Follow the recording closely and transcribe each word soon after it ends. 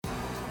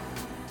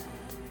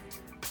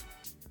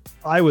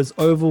I was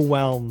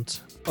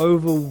overwhelmed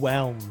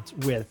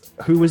with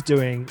who was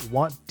doing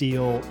what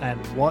deal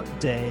and what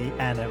day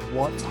and at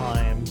what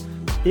time.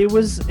 It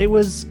was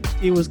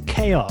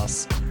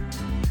chaos.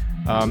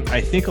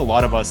 I think a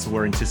lot of us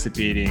were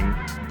anticipating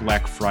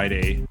Black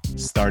Friday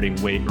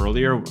starting way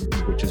earlier,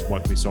 which is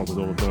what we saw with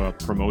all the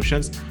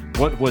promotions.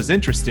 What was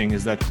interesting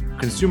is that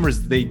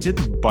consumers, they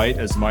didn't bite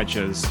as much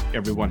as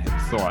everyone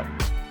had thought.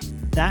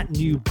 That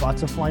new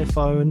butterfly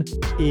phone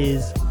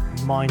is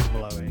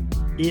mind-blowing.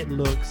 It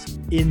looks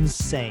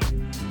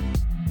insane.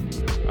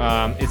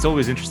 It's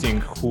always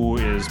interesting who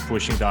is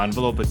pushing the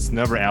envelope. It's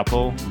never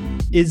Apple.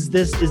 Is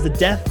the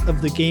death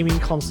of the gaming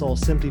console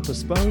simply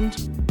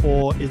postponed,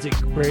 or is it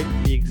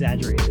greatly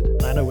exaggerated?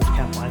 And I know which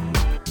camp I'm in.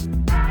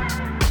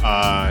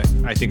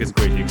 I think it's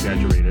greatly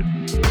exaggerated.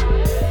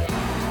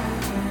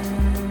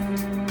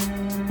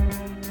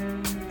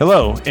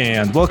 Hello,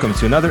 and welcome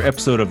to another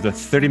episode of the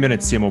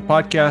 30-Minute CMO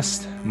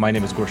Podcast. My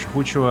name is Gorsha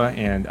Huchua,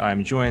 and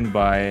I'm joined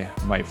by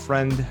my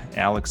friend,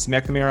 Alex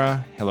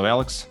McNamara. Hello,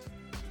 Alex.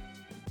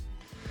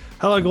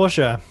 Hello,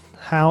 Gorsha.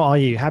 How are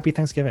you? Happy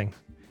Thanksgiving.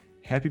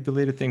 Happy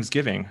belated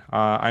Thanksgiving.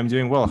 I'm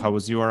doing well. How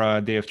was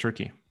your day of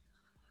turkey?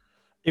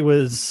 It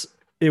was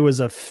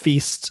a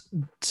feast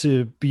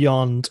to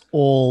beyond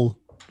all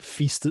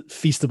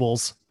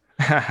feastables.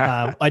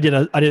 I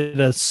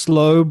did a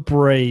slow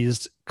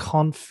braised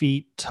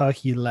confit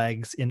turkey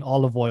legs in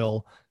olive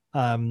oil,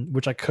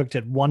 which I cooked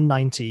at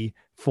 190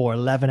 for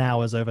 11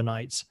 hours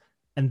overnight,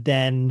 and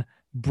then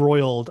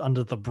broiled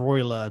under the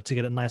broiler to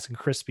get it nice and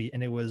crispy,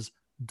 and it was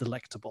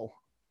delectable.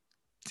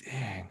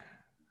 Dang.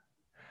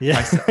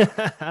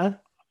 Yeah.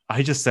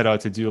 I just set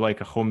out to do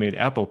like a homemade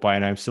apple pie,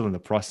 and I'm still in the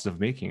process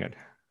of making it.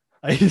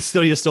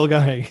 You're still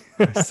going.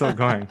 I'm still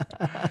going.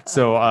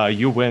 So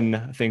you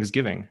win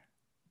Thanksgiving.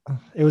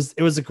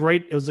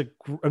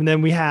 And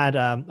then we had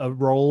a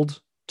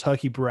rolled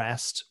turkey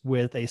breast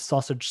with a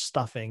sausage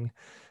stuffing.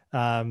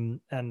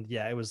 And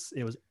yeah, it was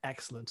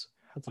excellent.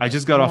 I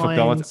just got off a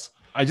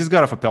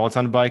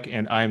Peloton bike,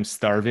 and I'm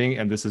starving,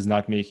 and this is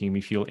not making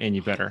me feel any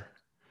better.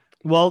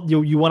 Well,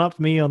 you one-upped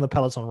me on the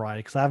Peloton ride,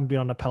 because I haven't been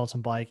on a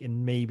Peloton bike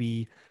in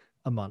maybe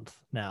a month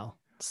now.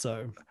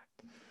 So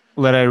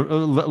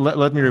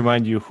let me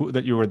remind you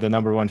that you were the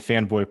number one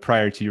fanboy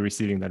prior to you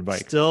receiving that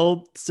bike.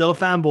 Still a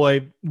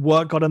fanboy.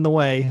 Work got in the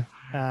way,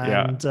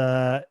 and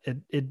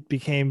it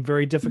became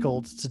very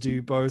difficult to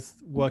do both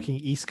working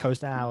East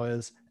Coast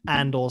hours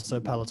and also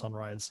Peloton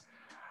rides.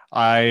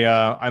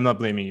 I'm not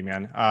blaming you,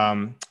 man.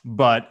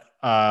 But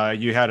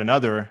you had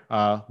another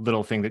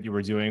little thing that you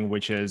were doing,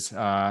 which is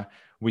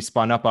we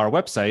spun up our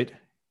website.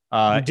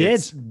 You did.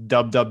 It's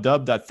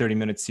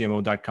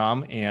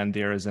www.30minutecmo.com, and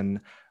there is a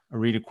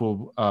really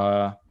cool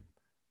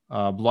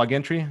blog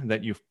entry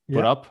that you've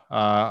put up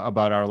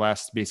about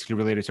basically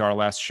related to our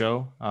last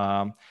show.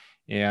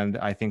 And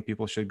I think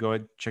people should go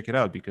and check it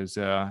out, because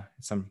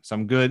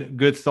some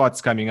good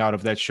thoughts coming out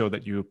of that show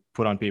that you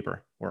put on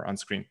paper or on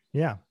screen.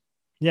 Yeah.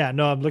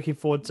 No, I'm looking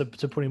forward to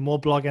putting more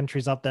blog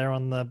entries up there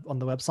on the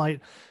website.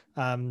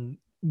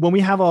 When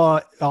we have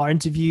our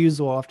interviews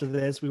or after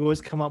this, we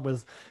always come up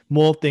with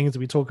more things that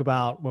we talk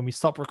about when we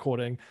stop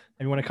recording,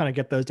 and we want to kind of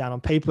get those down on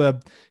paper.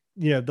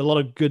 You know, a lot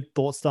of good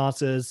thought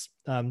starters,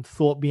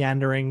 thought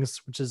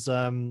meanderings, which is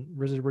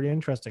really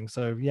interesting.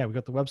 So yeah, we've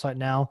got the website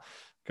now.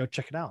 Go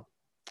check it out.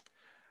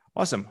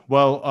 Awesome.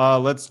 Well,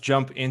 let's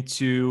jump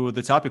into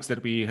the topics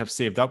that we have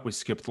saved up. We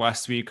skipped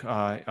last week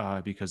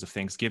because of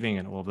Thanksgiving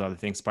and all of the other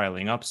things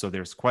piling up. So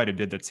there's quite a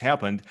bit that's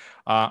happened.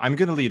 I'm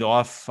going to lead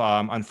off.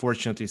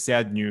 Unfortunately,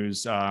 sad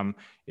news.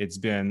 It's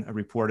been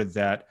reported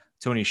that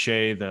Tony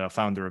Hsieh, the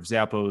founder of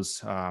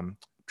Zappos,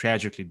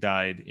 tragically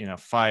died in a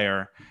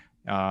fire.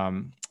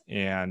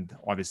 And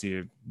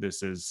obviously,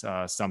 this is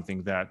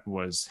something that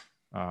was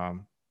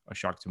a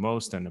shock to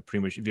most, and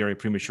very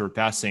premature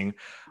passing.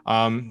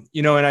 And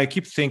I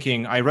keep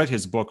thinking, I read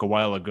his book a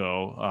while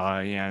ago,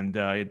 and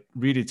it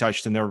really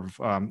touched a nerve,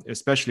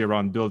 especially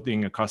around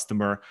building a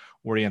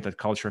customer-oriented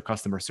culture,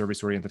 customer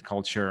service-oriented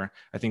culture.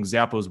 I think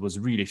Zappos was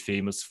really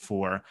famous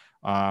for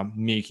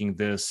making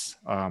this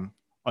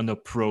an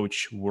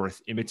approach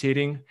worth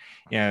imitating.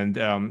 And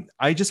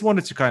I just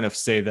wanted to kind of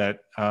say that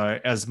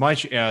as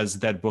much as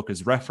that book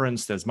is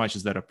referenced, as much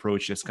as that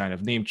approach is kind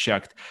of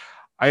name-checked,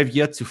 I've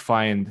yet to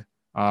find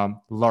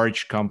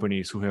large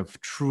companies who have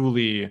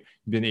truly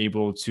been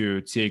able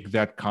to take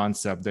that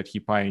concept that he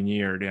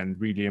pioneered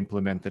and really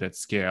implement it at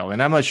scale.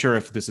 And I'm not sure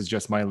if this is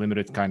just my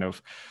limited kind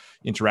of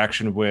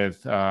interaction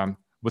with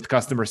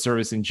customer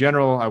service in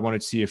general. I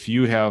wanted to see if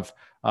you have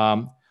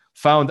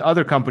found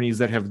other companies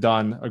that have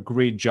done a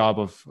great job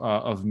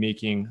of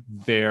making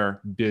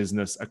their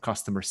business a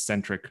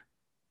customer-centric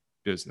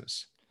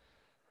business.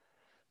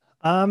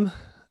 I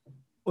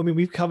mean,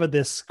 we've covered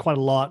this quite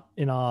a lot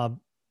in our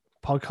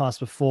podcast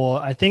before.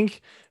 I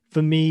think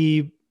for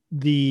me,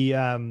 the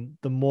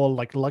more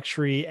like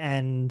luxury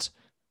and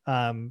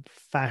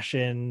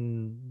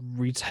fashion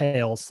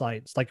retail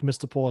sites like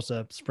Mr.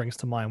 Porter springs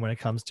to mind when it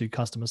comes to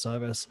customer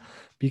service,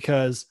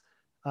 because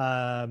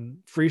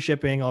free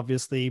shipping,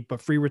 obviously,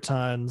 but free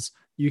returns.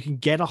 You can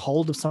get a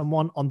hold of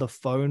someone on the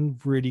phone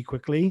really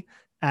quickly,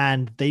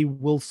 and they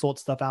will sort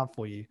stuff out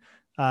for you.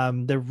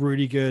 They're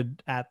really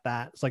good at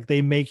that. It's like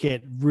they make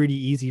it really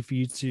easy for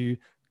you to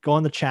go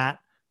on the chat,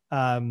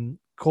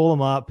 call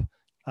them up,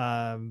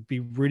 be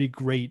really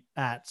great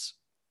at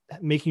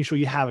making sure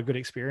you have a good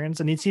experience.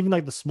 And it's even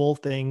like the small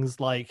things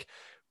like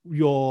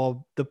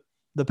your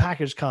the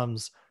package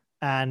comes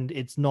and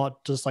it's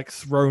not just like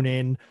thrown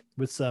in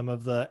with some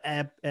of the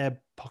air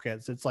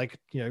pockets. It's like,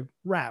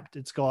 wrapped.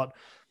 It's got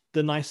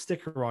the nice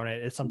sticker on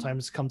it. It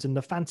sometimes comes in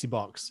the fancy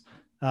box.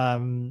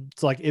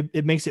 It's like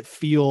it makes it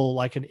feel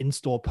like an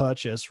in-store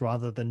purchase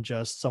rather than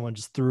just someone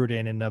just threw it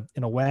in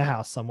a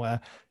warehouse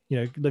somewhere.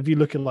 If you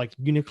look at like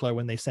Uniqlo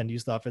when they send you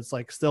stuff, it's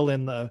like still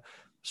in the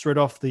straight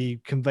off the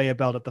conveyor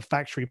belt at the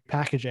factory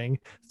packaging,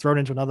 thrown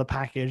into another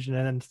package, and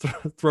then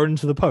thrown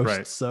into the post.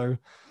 Right. So,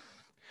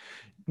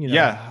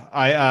 yeah,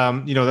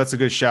 that's a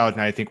good shout.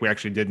 And I think we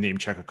actually did name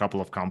check a couple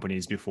of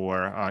companies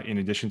before. In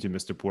addition to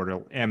Mr.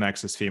 Portal,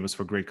 Amex is famous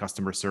for great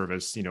customer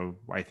service.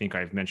 I think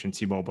I've mentioned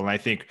T-Mobile. And I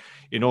think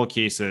in all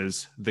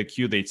cases, the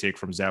cue they take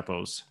from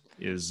Zappos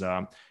is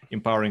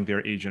empowering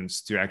their agents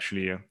to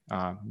actually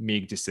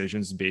make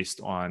decisions based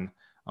on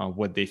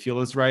what they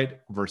feel is right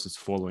versus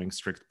following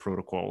strict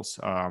protocols.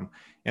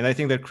 And I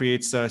think that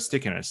creates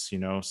stickiness,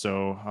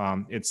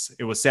 so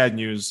it was sad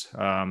news.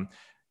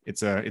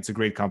 It's a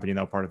great company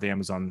now, part of the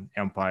Amazon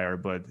empire,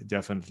 but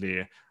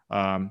definitely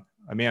a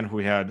man who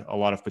had a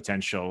lot of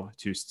potential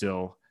to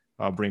still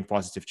bring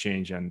positive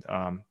change and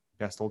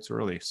passed a little too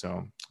early.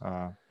 So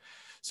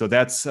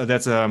that's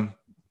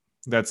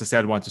a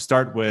sad one to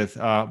start with.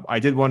 I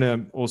did want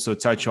to also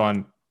touch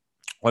on,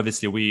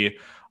 obviously, we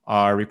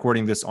are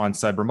recording this on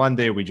Cyber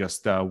Monday. We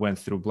just went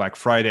through Black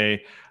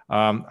Friday.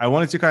 I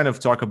wanted to kind of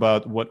talk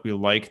about what we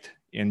liked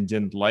and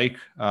didn't like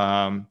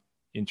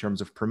in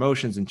terms of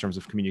promotions, in terms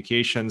of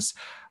communications.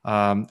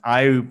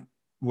 I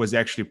was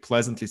actually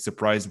pleasantly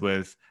surprised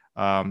with,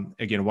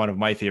 again, one of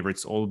my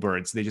favorites,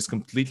 Allbirds. They just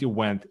completely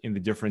went in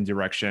the different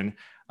direction.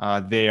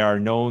 They are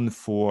known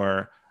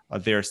for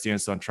their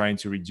stance on trying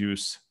to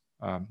reduce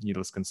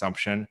needless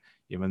consumption,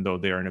 even though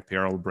they are an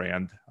apparel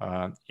brand.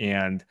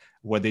 And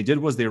what they did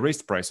was they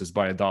raised prices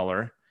by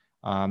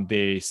 $1.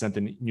 They sent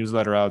a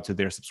newsletter out to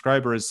their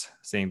subscribers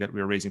saying that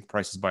we're raising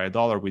prices by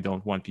 $1. We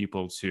don't want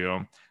people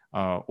to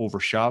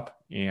overshop.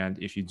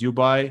 And if you do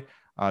buy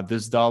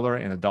this dollar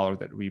and $1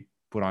 that we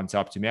put on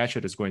top to match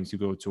it is going to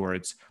go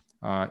towards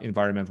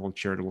environmental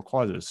charitable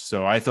causes.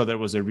 So I thought that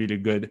was a really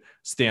good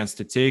stance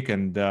to take,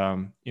 and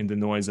in the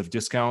noise of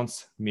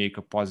discounts, make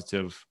a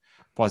positive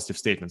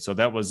statement. So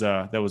that was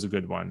a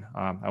good one.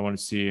 I want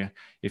to see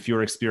if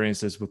your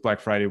experiences with Black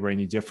Friday were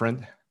any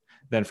different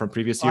than from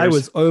previous years. I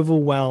was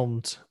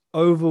overwhelmed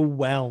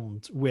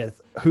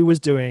with who was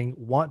doing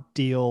what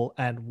deal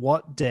and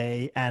what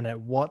day and at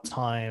what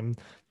time.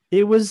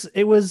 It was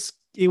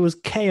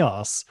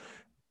chaos.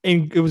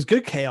 And it was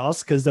good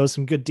chaos because there was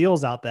some good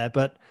deals out there.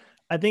 But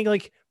I think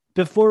like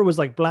before it was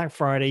like Black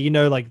Friday,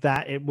 like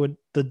that,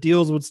 the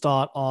deals would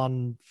start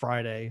on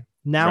Friday.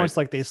 Now Right. It's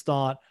like they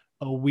start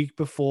a week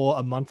before,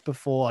 a month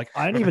before. Like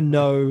I don't even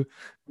know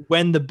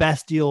when the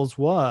best deals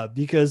were,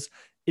 because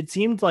it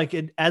seemed like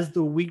as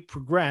the week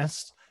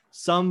progressed,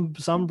 some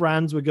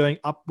brands were going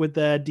up with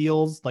their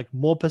deals, like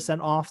more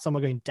percent off. Some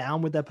are going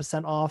down with their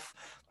percent off.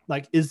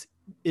 Like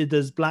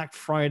does Black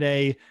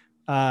Friday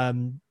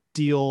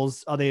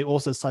deals, are they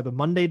also Cyber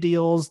Monday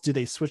deals? Do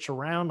they switch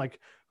around? Like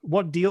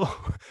what deal,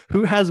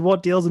 who has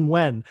what deals and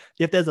when?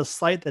 If there's a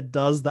site that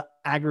does the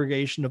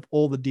aggregation of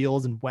all the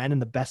deals and when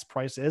and the best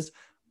price is,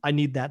 I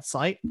need that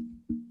site.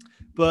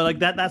 But like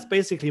that's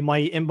basically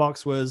my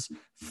inbox was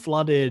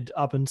flooded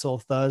up until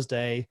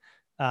Thursday.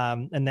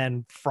 And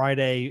then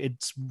Friday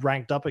it's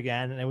ranked up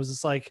again. And it was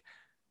just like,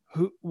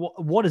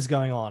 what is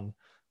going on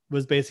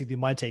was basically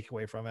my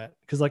takeaway from it.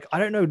 Cause like, I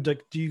don't know, do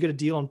you get a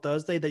deal on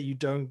Thursday that you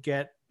don't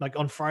get, like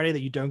on Friday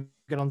that you don't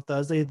get on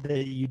Thursday,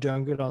 that you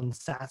don't get on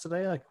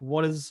Saturday? Like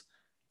what's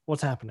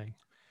happening?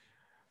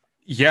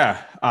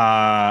 Yeah,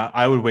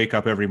 I would wake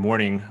up every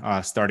morning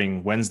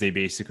starting Wednesday,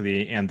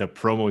 basically, and the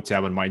promo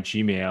tab on my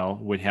Gmail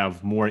would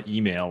have more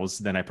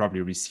emails than I probably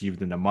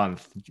received in a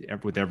month,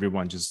 with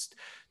everyone just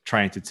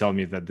trying to tell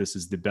me that this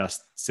is the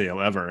best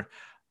sale ever.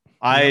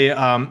 Yep.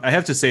 I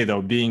have to say,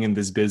 though, being in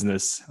this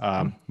business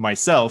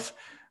myself,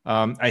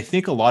 I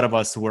think a lot of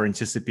us were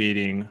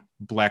anticipating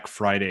Black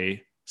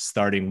Friday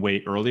starting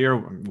way earlier,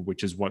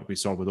 which is what we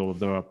saw with all of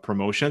the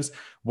promotions.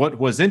 What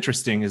was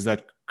interesting is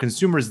that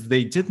consumers,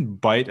 they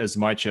didn't bite as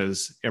much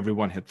as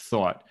everyone had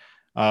thought.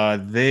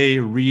 They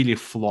really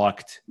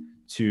flocked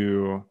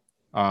to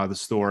the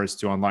stores,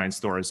 to online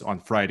stores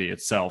on Friday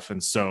itself.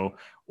 And so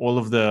all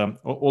of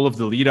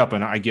the lead up,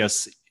 and I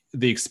guess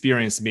the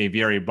experience may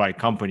vary by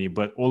company,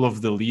 but all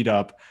of the lead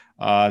up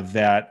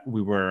that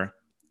we were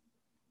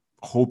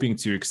hoping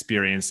to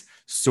experience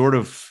sort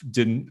of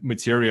didn't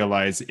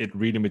materialize. It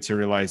really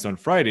materialized on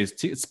Fridays.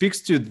 It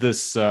speaks to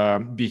this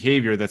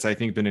behavior that's, I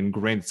think, been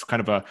ingrained. It's kind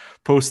of a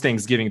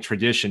post-Thanksgiving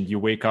tradition. You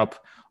wake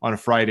up on a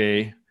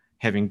Friday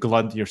having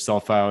glutted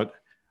yourself out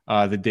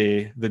the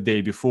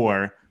day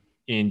before,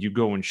 and you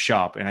go and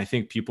shop. And I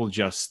think people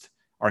just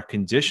are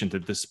conditioned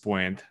at this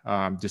point,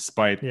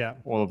 despite Yeah.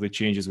 all of the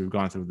changes we've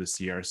gone through this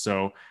year.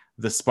 So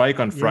the spike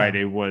on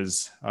Friday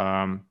was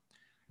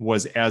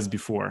as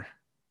before.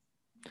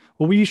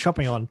 What were you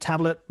shopping on?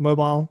 Tablet,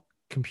 mobile,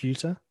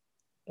 computer?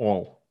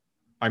 All.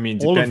 I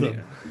mean, All of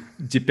them.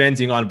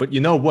 depending on, but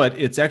you know what?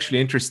 It's actually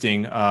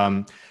interesting.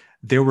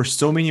 There were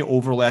so many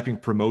overlapping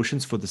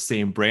promotions for the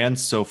same brand.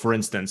 So, for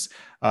instance,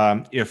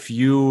 if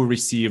you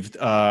received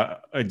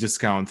a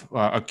discount,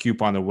 a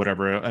coupon or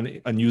whatever,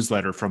 a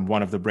newsletter from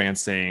one of the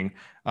brands saying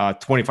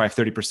 25,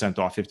 30%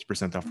 off,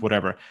 50% off,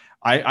 whatever,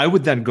 I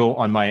would then go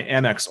on my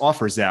Amex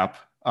offers app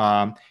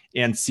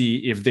and see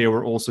if they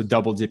were also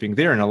double dipping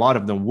there. And a lot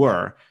of them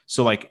were.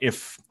 So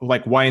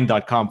like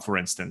wine.com, for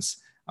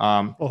instance,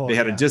 they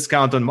had a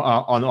discount on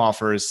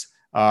offers.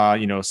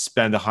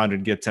 Spend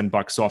 $100, get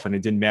 $10 off, and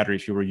it didn't matter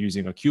if you were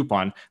using a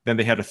coupon. Then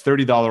they had a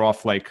 $30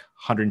 off, like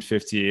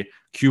 150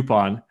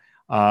 coupon.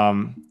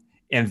 And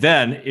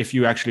then if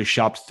you actually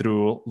shopped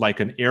through like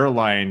an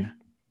airline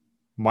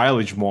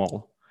mileage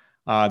mall,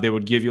 they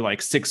would give you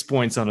like 6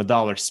 points on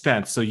 $1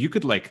 spent. So you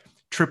could like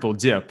triple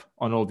dip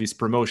on all these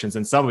promotions,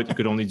 and some of it you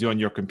could only do on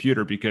your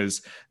computer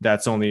because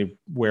that's only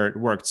where it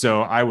worked.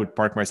 So I would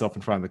park myself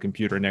in front of the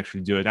computer and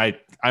actually do it.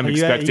 I'm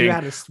expecting you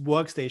had a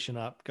workstation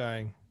up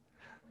going.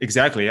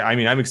 Exactly. I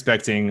mean, I'm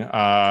expecting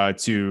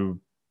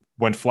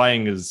when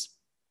flying is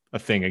a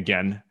thing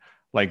again,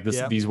 like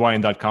these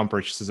wine.com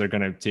purchases are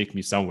going to take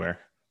me somewhere.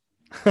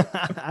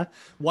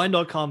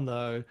 Wine.com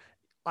though,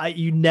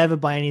 you never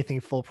buy anything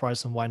full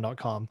price on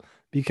wine.com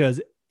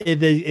because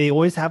they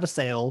always have a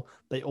sale.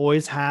 They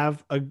always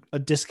have a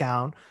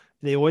discount.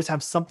 They always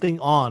have something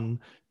on,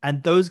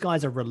 and those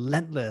guys are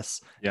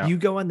relentless. Yeah. You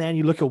go in there and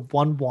you look at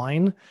one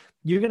wine,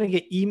 you're going to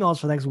get emails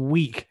for the next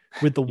week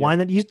with the wine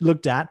that you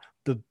looked at,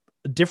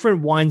 the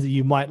different wines that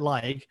you might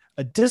like,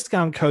 a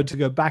discount code to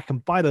go back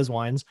and buy those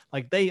wines.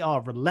 Like, they are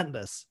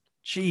relentless.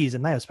 Jeez,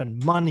 and they have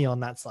spent money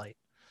on that site.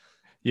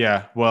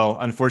 Yeah, well,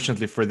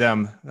 unfortunately for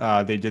them,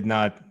 they did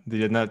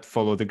not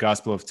follow the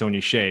gospel of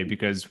Tony Hsieh,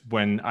 because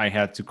when I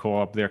had to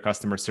call up their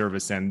customer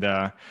service and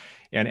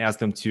ask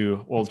them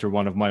to alter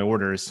one of my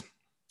orders,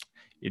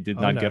 it did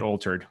not get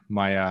altered.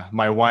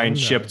 My wine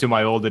shipped to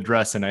my old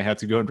address, and I had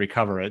to go and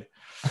recover it.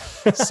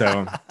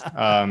 So,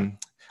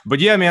 but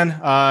yeah, man,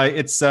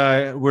 it's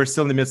we're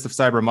still in the midst of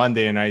Cyber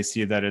Monday, and I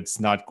see that it's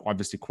not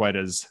obviously quite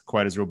as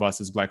robust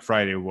as Black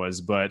Friday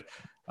was, but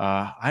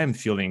I am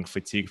feeling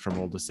fatigued from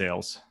all the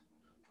sales.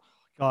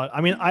 God,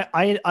 I mean,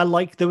 I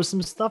like, there was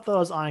some stuff that I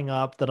was eyeing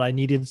up that I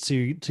needed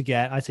to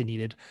get.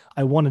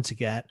 I wanted to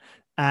get,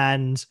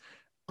 and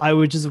I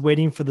was just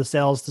waiting for the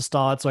sales to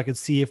start so I could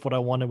see if what I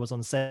wanted was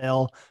on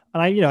sale.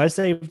 And I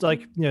saved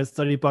like,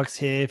 $30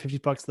 here,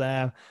 $50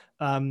 there.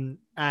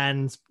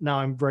 And now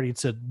I'm ready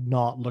to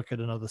not look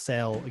at another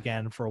sale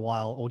again for a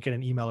while, or get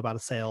an email about a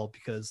sale,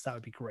 because that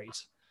would be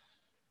great.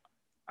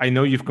 I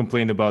know you've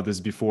complained about this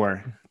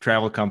before.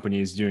 Travel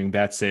companies doing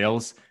bad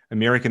sales.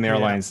 American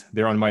Airlines,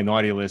 they're on my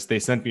naughty list. They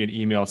sent me an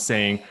email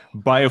saying,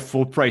 buy a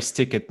full price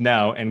ticket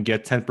now and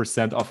get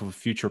 10% off of a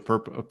future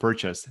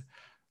purchase.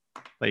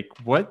 Like,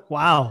 what?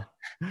 Wow.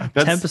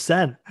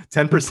 10%.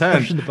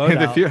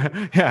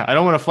 10%. Yeah, I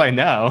don't want to fly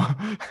now,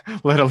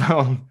 let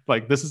alone,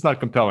 like, this is not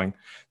compelling.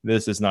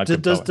 This is not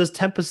compelling. Does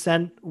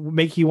 10%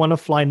 make you want to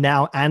fly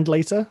now and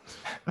later?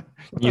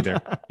 Neither.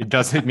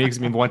 It makes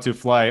me want to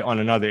fly on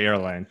another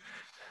airline.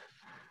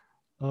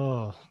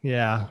 Oh,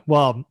 yeah.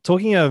 Well,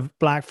 talking of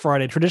Black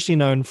Friday, traditionally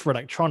known for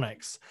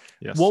electronics,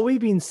 what we've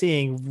been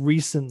seeing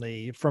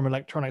recently from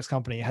electronics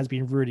company has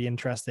been really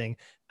interesting.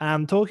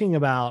 I'm talking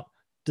about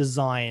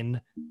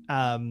design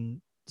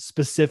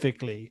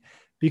specifically,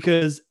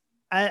 because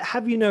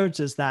have you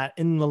noticed that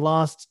in the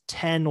last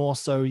 10 or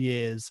so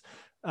years,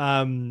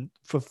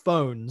 for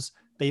phones,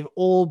 they've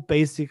all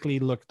basically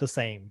looked the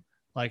same?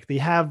 Like, they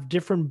have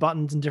different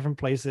buttons in different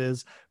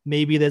places.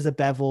 Maybe there's a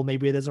bevel,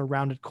 maybe there's a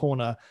rounded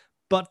corner.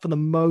 But for the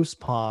most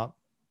part,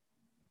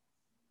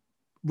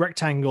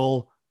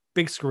 rectangle,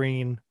 big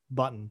screen,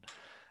 button.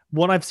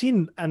 What I've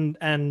seen and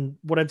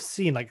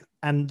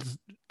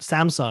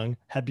Samsung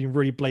had been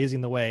really blazing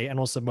the way, and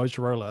also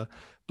Motorola.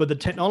 But the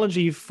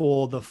technology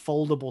for the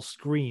foldable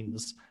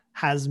screens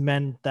has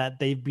meant that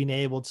they've been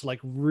able to like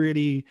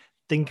really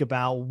think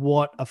about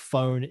what a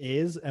phone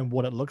is and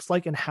what it looks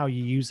like and how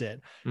you use it.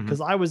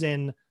 Because I was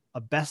in a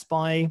Best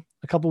Buy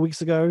a couple of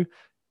weeks ago,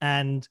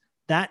 and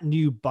that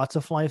new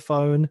Butterfly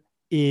phone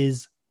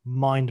is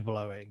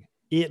mind-blowing.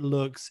 It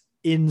looks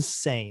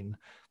insane.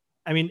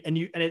 I mean, and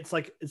it's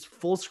like, it's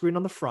full screen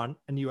on the front,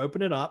 and you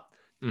open it up,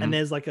 and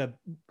there's like a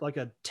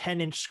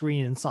 10-inch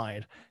screen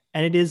inside,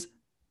 and it's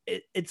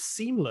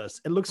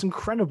seamless. It looks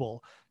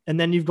incredible. And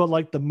then you've got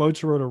like the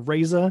Motorola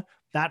Razr,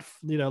 that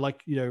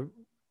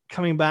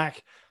coming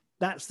back,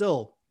 that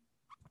still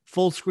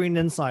full screen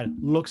inside,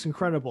 looks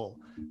incredible.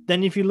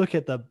 Then if you look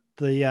at the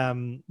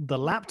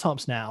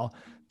laptops now,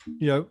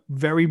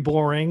 very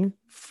boring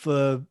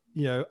for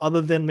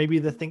other than maybe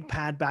the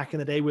ThinkPad back in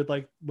the day with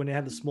like when they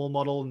had the small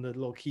model and the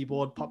little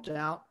keyboard popped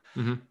out.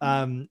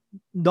 Mm-hmm.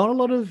 Not a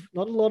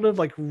lot of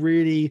like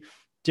really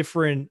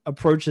different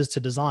approaches to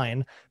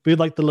design, but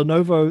like the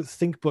Lenovo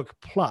ThinkBook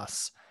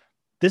Plus,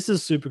 this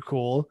is super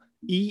cool.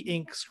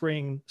 E-ink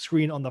screen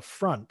on the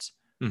front.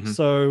 Mm-hmm.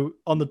 So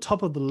on the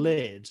top of the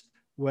lid,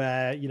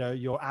 where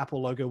your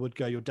Apple logo would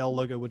go, your Dell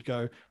logo would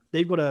go,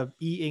 they've got a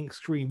e-ink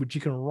screen which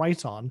you can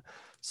write on.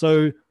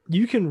 So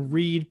you can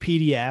read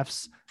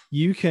PDFs,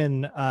 you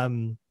can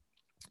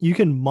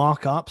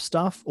mark up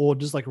stuff or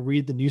just like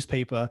read the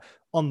newspaper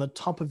on the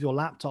top of your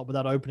laptop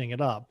without opening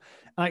it up.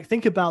 And like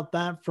think about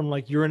that from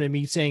like you're in a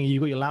meeting, you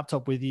got your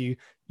laptop with you,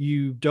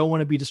 you don't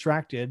want to be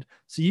distracted.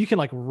 So you can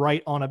like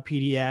write on a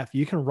PDF,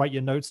 you can write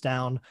your notes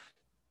down,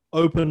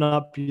 open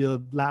up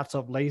your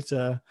laptop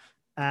later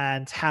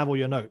and have all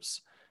your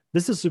notes.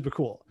 This is super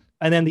cool.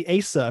 And then the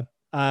Acer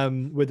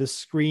with the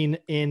screen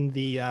in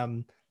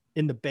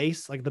the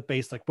base, like the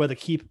base, like where the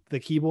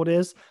keyboard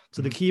is.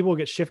 So the keyboard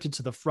gets shifted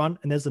to the front,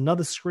 and there's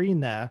another screen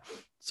there.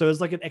 So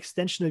it's like an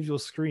extension of your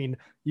screen.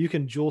 You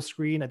can dual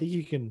screen. I think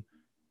you can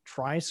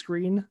tri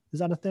screen. Is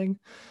that a thing?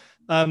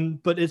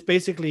 But it's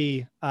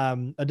basically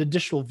an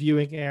additional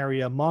viewing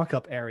area,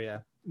 markup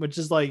area, which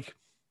is like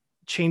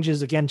changes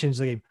the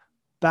game.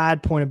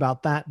 Bad point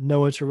about that: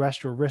 no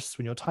terrestrial wrists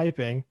when you're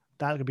typing.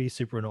 That could be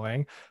super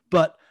annoying.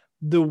 But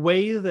the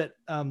way that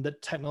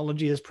that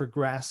technology has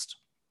progressed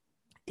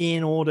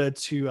in order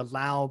to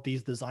allow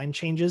these design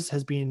changes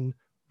has been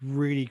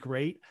really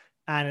great.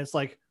 And it's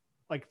like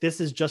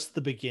this is just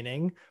the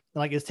beginning.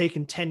 Like it's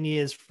taken 10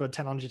 years for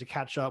technology to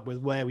catch up with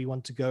where we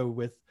want to go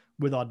with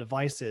our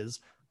devices.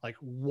 Like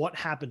what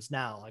happens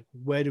now? Like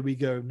where do we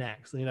go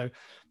next?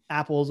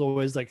 Apple's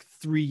always like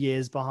 3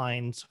 years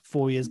behind,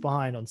 4 years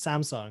behind on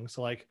Samsung.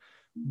 So like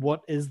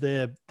what is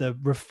the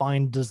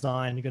refined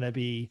design going to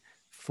be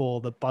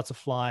for the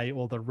butterfly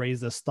or the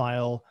razor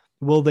style?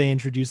 Will they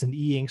introduce an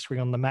e-ink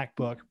screen on the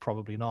MacBook?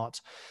 Probably not.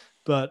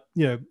 But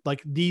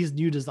like these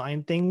new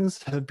design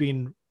things have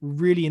been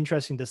really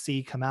interesting to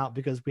see come out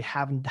because we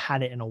haven't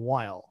had it in a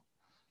while.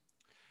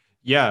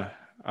 Yeah.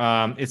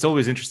 It's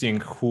always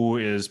interesting who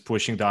is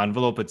pushing the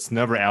envelope. It's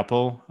never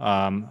Apple.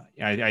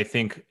 I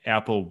think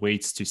Apple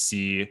waits to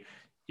see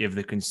if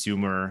the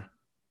consumer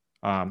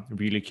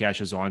really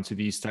catches on to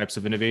these types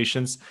of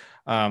innovations.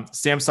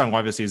 Samsung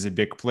obviously is a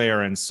big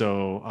player, and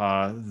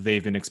so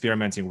they've been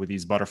experimenting with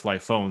these butterfly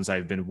phones.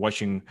 I've been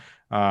watching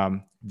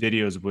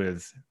videos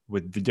with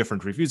the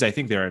different reviews. I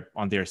think they're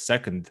on their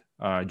second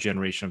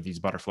generation of these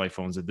butterfly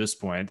phones at this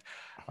point.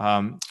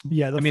 The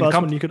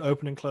first one you could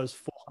open and close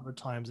 400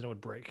 times and it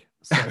would break.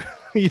 So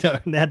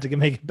they had to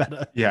make it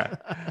better. Yeah.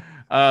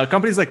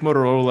 Companies like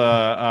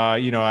Motorola,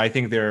 I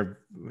think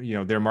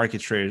their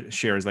market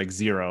share is like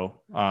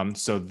zero.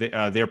 So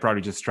they're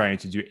probably just trying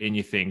to do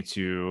anything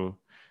to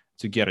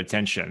get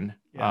attention.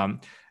 Yeah.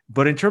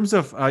 But in terms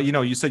of,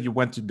 you said you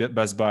went to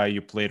Best Buy,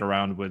 you played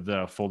around with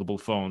foldable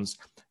phones.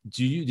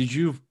 Did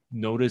you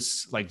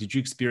notice, like, did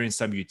you experience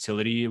some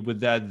utility with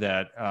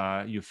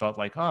that you felt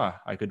like,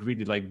 I could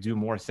really like do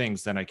more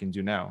things than I can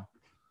do now?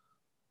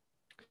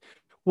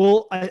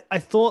 Well, I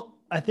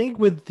think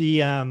with the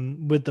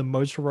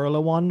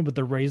Motorola one, with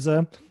the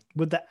Razor,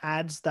 with the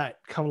ads that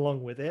come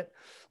along with it,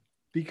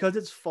 because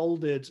it's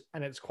folded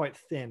and it's quite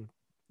thin,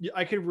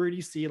 I could really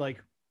see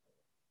like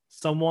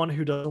someone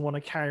who doesn't want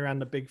to carry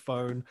around a big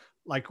phone,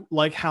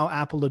 like how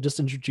Apple had just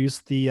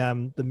introduced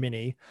the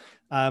Mini,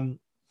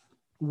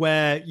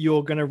 where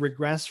you're going to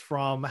regress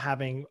from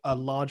having a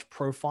large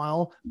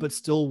profile but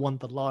still want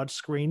the large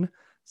screen.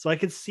 So I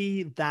could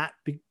see that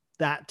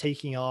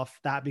taking off,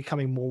 that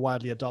becoming more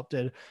widely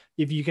adopted.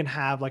 If you can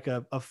have like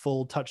a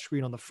full touch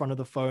screen on the front of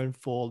the phone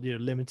for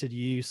limited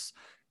use,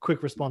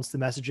 quick response to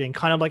messaging,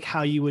 kind of like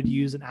how you would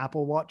use an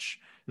Apple Watch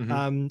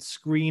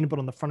screen, but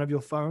on the front of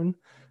your phone.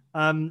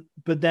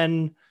 But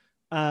then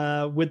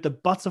with the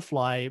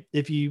butterfly,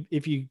 if you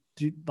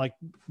do like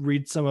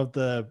read some of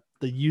the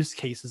use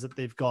cases that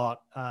they've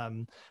got,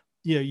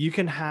 you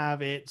can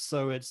have it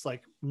so it's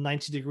like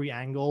 90-degree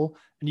angle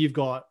and you've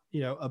got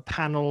a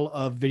panel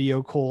of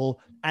video call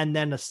and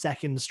then a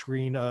second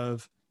screen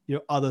of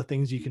other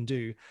things you can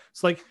do.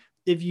 So like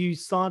if you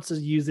start to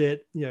use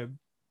it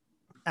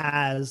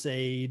as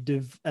a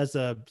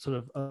sort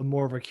of a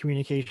more of a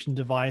communication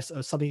device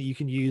or something that you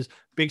can use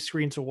big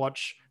screen to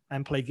watch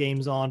and play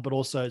games on, but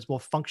also it's more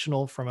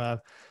functional from a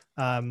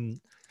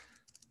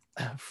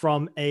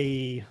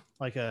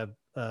like a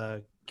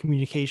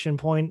communication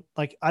point.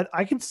 Like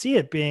I can see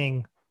it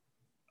being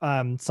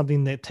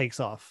something that takes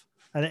off.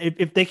 And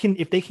if they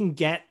can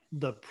get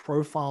the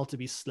profile to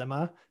be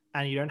slimmer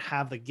and you don't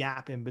have the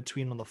gap in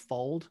between on the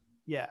fold,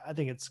 yeah, I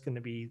think it's going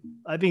to be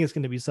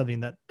something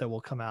that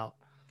will come out.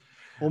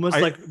 Almost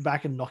like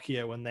back in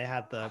Nokia when they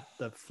had the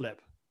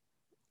flip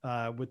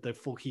with the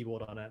full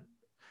keyboard on it.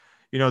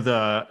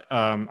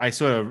 I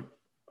saw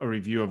a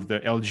review of the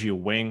LG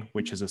Wing,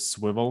 which is a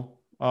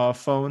swivel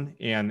phone,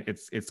 and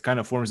it's kind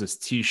of forms this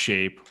T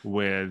shape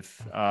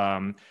with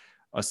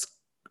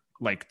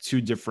like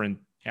two different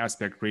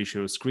aspect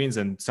ratio screens,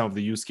 and some of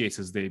the use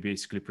cases they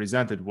basically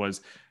presented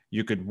was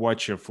you could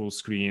watch a full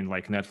screen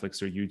like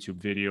Netflix or YouTube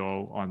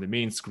video on the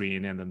main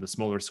screen, and then the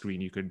smaller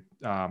screen you could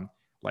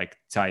like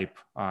type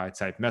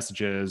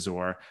messages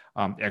or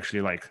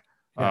actually like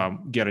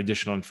get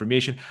additional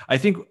information. I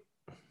think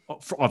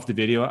of the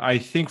video, I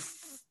think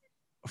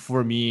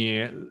for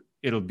me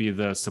it'll be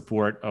the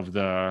support of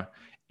the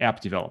app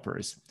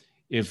developers.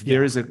 If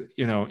there is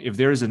if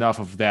there is enough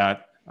of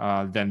that,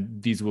 then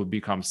these will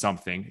become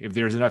something. If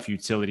there's enough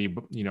utility,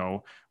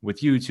 with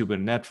YouTube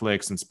and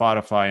Netflix and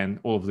Spotify and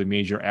all of the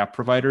major app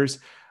providers,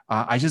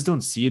 I just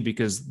don't see it,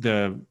 because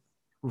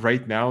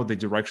right now the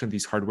direction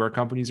these hardware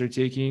companies are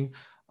taking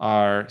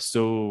are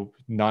so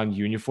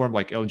non-uniform.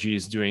 Like LG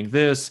is doing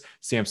this,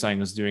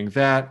 Samsung is doing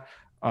that.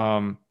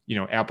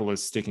 Apple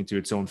is sticking to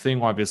its own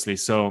thing, obviously.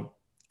 So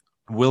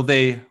will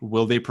they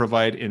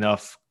provide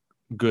enough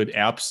good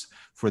apps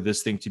for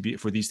these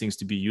things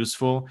to be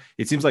useful?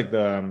 It seems like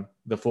the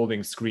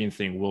folding screen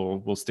thing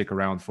will stick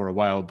around for a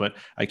while, but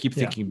I keep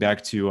thinking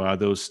back to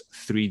those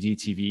 3D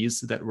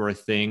TVs that were a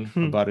thing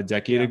about a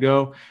decade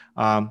ago.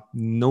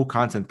 No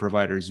content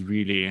providers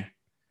really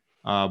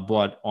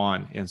bought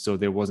on, and so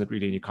there wasn't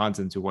really any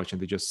content to watch, and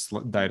they just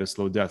died a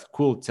slow death.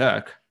 Cool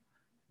tech,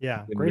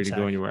 didn't great really tech.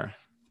 go anywhere.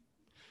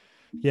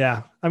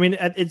 Yeah, I mean,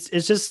 it's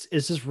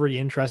just really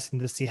interesting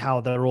to see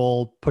how they're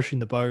all pushing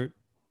the boat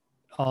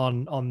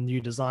on new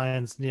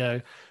designs.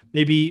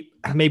 Maybe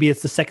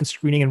it's the second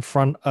screening in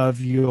front of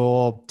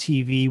your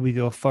TV with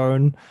your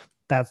phone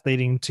that's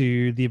leading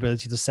to the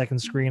ability to second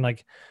screen.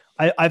 Like,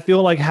 I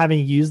feel like,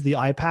 having used the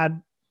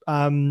iPad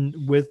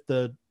with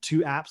the two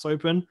apps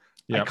open,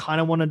 I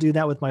kind of want to do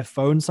that with my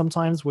phone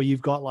sometimes, where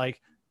you've got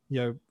like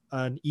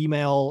an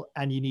email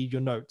and you need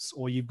your notes,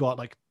 or you've got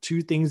like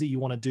two things that you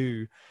want to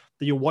do,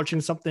 that you're watching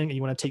something and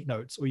you want to take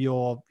notes, or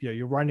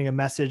you're writing a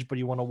message but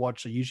you want to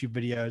watch a YouTube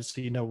video so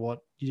you know what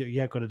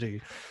you got to do.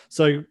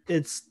 So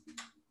it's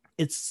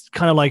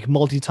kind of like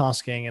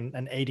multitasking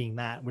and aiding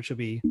that, which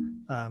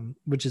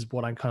is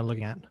what I'm kind of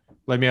looking at.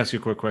 Let me ask you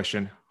a quick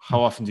question.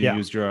 How often do you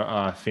use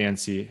your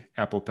fancy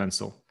Apple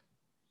Pencil?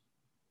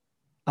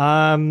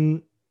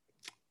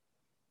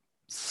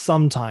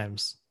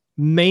 Sometimes.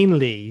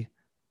 Mainly,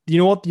 you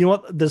know what?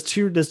 There's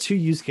two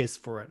use cases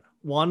for it.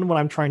 One, when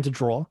I'm trying to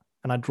draw,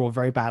 and I draw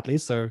very badly,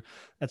 so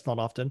that's not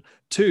often.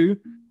 Two,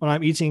 when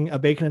I'm eating a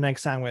bacon and egg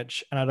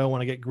sandwich and I don't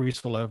want to get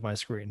grease all over my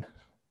screen.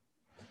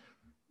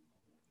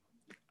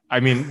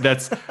 I mean,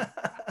 that's,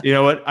 you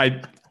know what?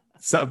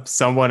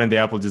 Someone in the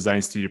Apple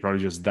design studio probably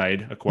just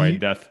died a quiet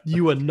death.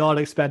 You were not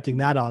expecting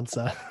that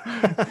answer.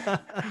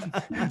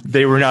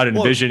 They were not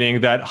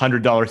envisioning that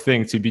 $100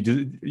 thing to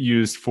be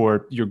used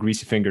for your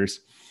greasy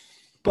fingers.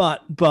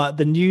 But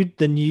the new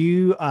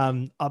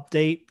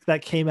update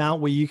that came out,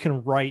 where you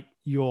can write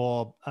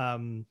your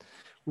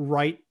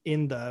write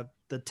in the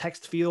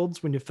text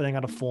fields when you're filling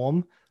out a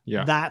form,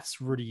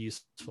 that's really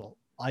useful.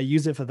 I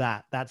use it for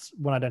that. That's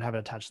when I don't have it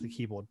attached to the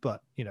keyboard,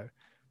 but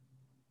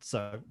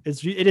so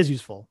it is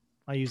useful.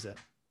 I use it.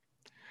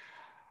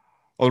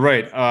 All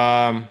right.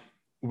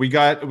 We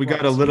got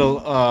a little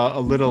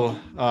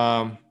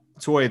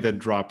toy that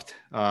dropped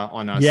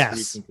on us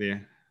recently.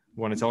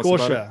 Want to tell us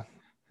about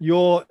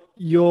it?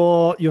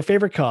 Your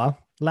favorite car,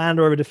 Land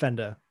Rover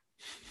Defender.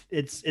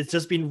 It's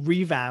just been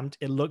revamped.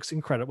 It looks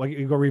incredible. Well,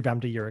 it got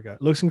revamped a year ago.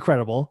 It looks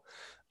incredible.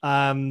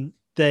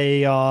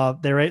 They've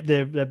got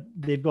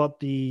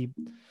the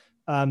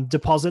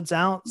deposits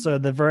out, so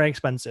they're very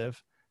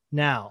expensive.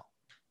 Now,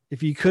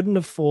 if you couldn't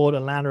afford a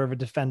Land Rover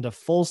Defender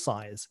full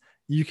size,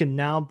 you can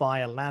now buy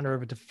a Land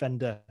Rover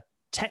Defender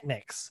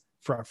Technics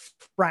for a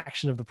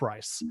fraction of the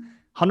price.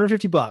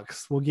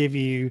 $150 will give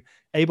you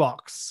a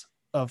box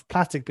of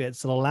plastic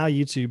bits that allow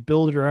you to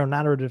build your own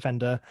Land Rover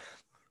Defender,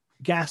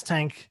 gas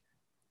tank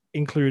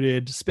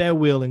included, spare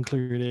wheel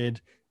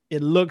included.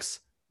 It looks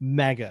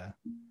mega.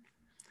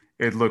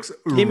 It looks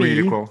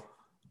really cool.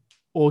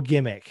 Or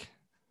gimmick?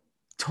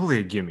 Totally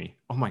a gimme.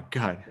 Oh my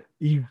god.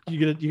 You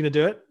gonna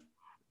do it?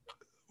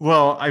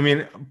 Well, I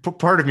mean,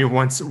 part of me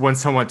wants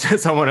someone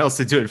else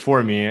to do it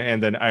for me,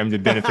 and then I'm the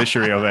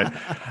beneficiary of it.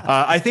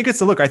 I think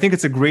it's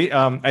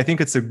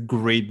a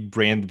great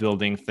brand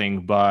building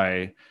thing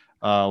by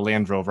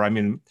Land Rover. I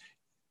mean,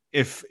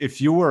 if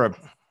you're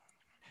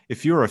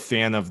a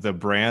fan of the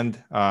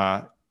brand,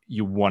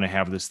 you want to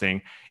have this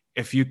thing.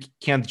 If you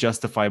can't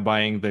justify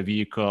buying the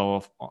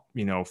vehicle,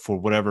 for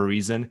whatever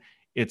reason,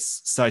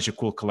 it's such a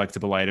cool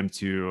collectible item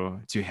to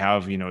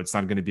have. It's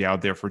not going to be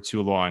out there for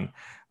too long.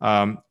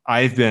 I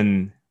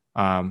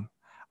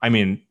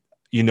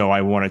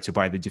wanted to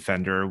buy the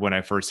Defender when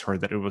I first heard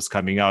that it was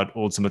coming out.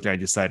 Ultimately, I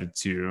decided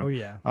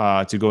to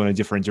go in a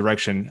different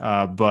direction.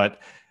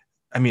 But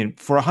I mean,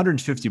 for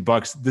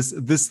 $150,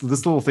 this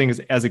little thing is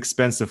as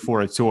expensive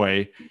for a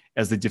toy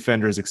as the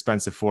Defender is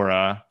expensive for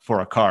a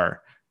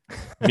car.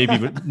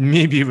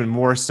 Maybe even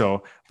more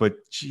so.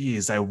 But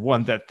geez, I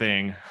want that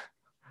thing.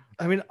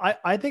 I mean,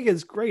 I think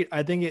it's great.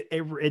 I think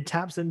it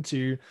taps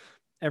into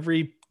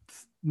every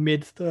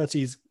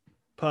mid-30s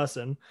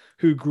person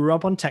who grew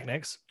up on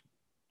Technics,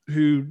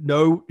 who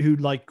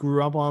like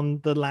grew up on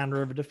the Land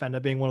Rover Defender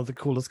being one of the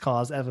coolest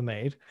cars ever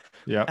made.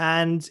 Yeah.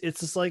 And it's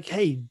just like,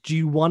 hey, do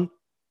you want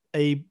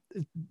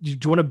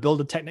to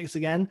build a Technics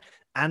again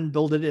and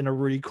build it in a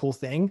really cool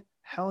thing?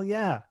 Hell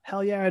yeah,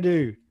 I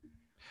do.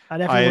 I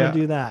definitely I want to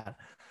do that.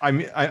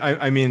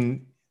 I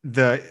mean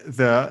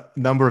the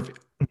number of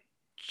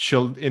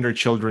inner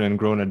children and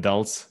grown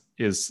adults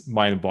is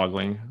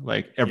mind-boggling.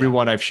 Like Yeah,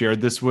 everyone I've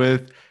shared this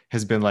with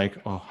has been like,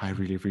 "Oh, I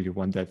really, really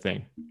want that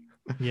thing."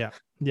 yeah.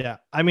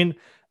 I mean,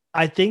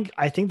 I think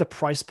the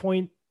price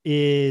point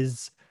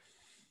is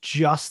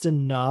just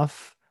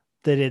enough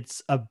that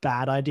it's a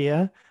bad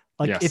idea.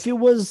 Like Yes. if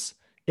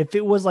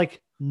it was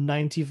like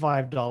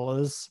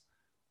 $95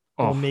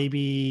 or Oh,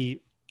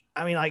 maybe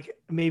I mean like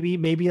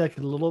maybe like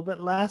a little bit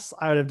less,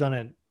 I would have done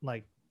it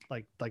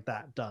like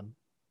that done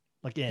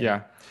like in.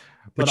 yeah.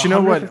 But But you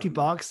know what?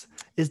 $150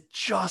 is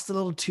just a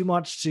little too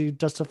much to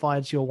justify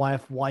to your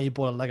wife why you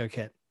bought a Lego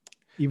kit,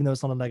 even though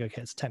it's not a Lego kit,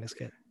 it's a tennis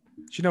kit.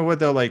 You know what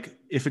though? Like,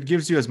 if it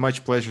gives you as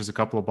much pleasure as a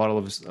couple of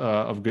bottles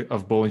of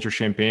Bollinger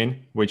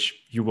champagne,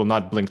 which you will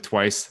not blink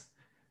twice,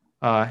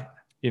 uh,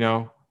 you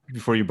know,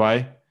 before you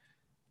buy,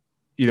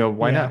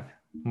 why Yeah. not?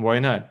 Why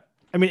not?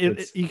 I mean,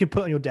 It's you can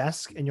put on your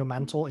desk, in your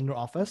mantle, in your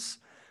office.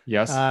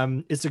 yes.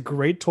 It's a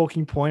great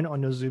talking point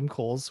on your Zoom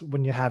calls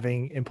when you're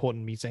having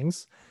important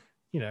meetings.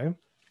 You know,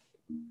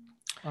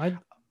 I I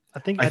I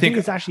think think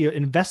it's actually an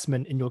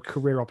investment in your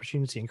career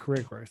opportunity and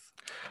career growth.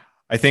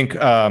 I think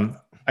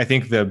I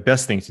think the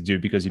best thing to do,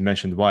 because you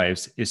mentioned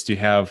wives, is to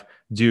have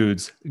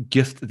dudes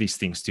gift these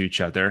things to each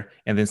other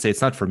and then say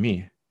it's not for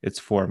me, it's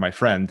for my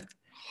friend.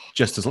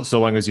 Just so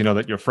long as you know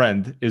that your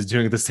friend is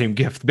doing the same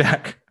gift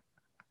back,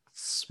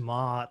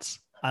 Smart.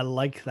 I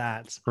like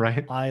that.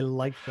 right? I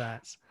like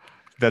that.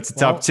 That's a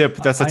top Well, tip.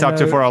 That's a I top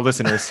tip know for our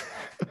listeners.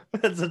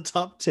 that's a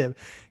top tip.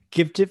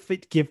 Gift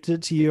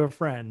it to your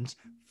friend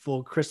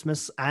for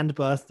Christmas and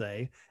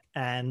birthday,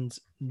 and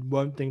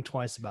won't think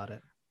twice about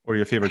it. Or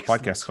your favorite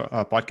Excellent.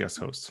 podcast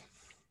host.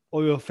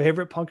 Or your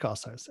favorite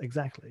podcast host.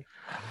 Exactly.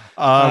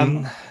 Um,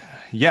 Um,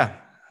 yeah,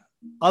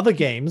 Other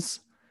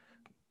games.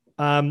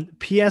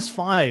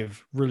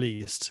 PS5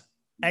 released.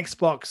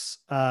 Xbox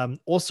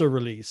also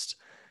released.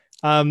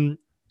 Um,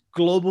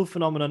 Global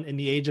phenomenon in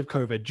the age of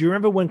COVID. Do you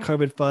remember when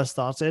COVID first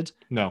started?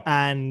 no.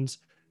 And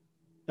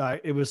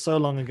it was so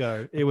long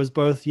ago. It was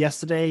both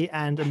yesterday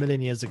and a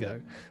million years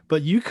ago.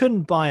 But you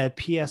couldn't buy a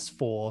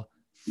PS4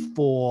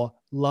 for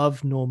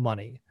love nor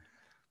money.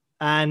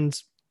 And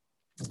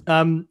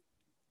um,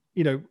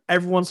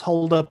 everyone's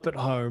holed up at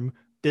home.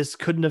 This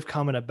couldn't have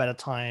come at a better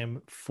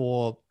time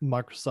for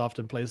Microsoft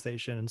and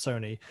PlayStation and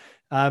Sony.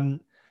 Um,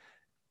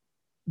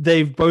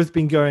 they've both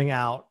been going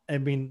out. I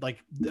mean,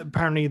 like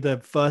apparently the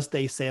first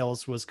day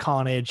sales was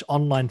carnage,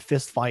 online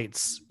fist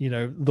fights,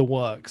 the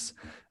works.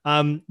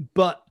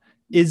 But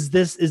is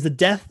the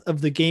death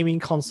of the gaming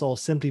console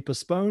simply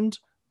postponed,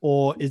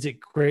 or is it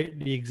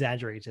greatly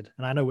exaggerated?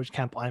 And I know which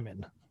camp I'm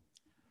in.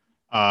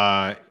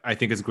 I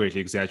think it's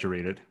greatly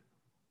exaggerated.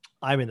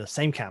 I'm in the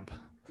same camp.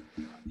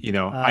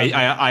 I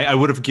Um, I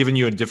would have given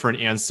you a different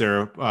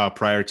answer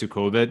prior to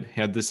COVID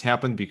had this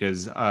happened,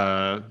 because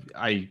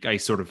I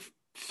sort of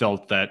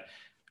felt that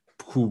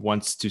who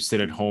wants to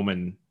sit at home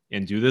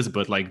and do this,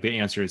 but like the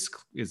answer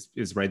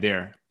is right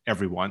there,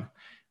 everyone.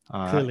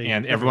 Clearly,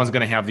 And everyone's everyone.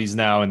 going to have these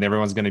now, and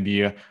everyone's going to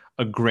be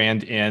a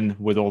grand in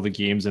with all the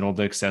games and all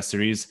the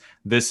accessories.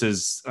 This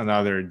is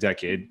another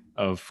decade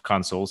of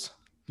consoles.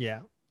 Yeah,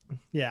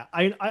 yeah.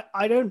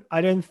 I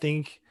don't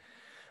think.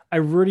 I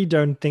really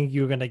don't think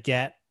you're gonna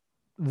get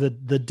the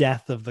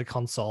death of the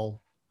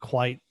console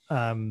quite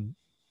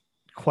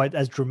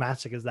as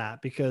dramatic as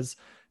that, because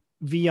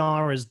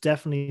VR is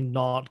definitely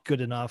not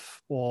good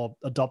enough or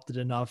adopted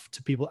enough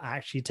to people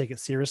actually take it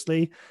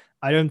seriously.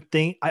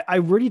 I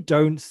really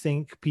don't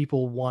think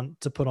people want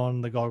to put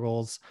on the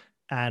goggles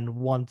and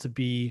want to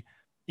be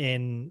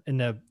in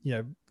a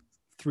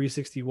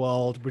 360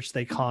 world which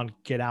they can't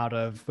get out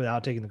of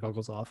without taking the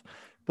goggles off.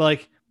 But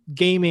like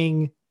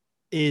gaming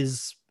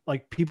is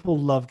like people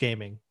love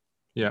gaming.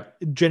 Yeah.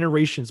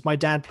 Generations. My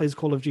dad plays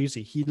Call of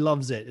Duty. He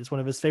loves it. It's one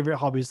of his favorite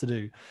hobbies to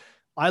do.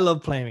 I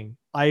love playing.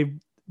 I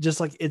just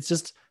like it's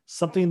just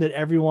something that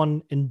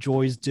everyone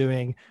enjoys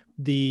doing.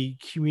 The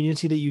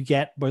community that you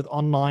get both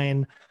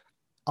online,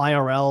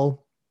 IRL,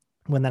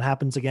 when that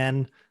happens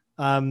again.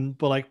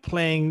 But like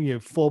playing,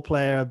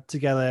 4-player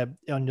together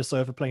on your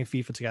sofa, playing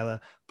FIFA together,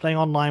 playing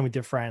online with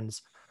your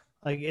friends,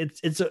 like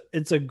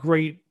it's a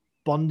great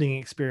bonding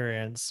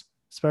experience,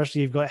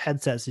 especially if you've got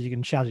headsets so you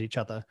can shout at each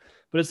other.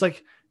 But it's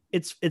like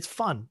it's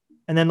fun,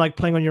 and then like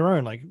playing on your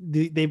own, like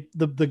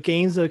the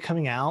games that are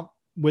coming out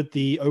with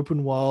the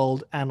open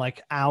world and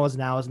like hours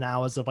and hours and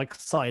hours of like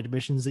side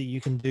missions that you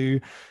can do,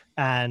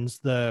 and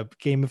the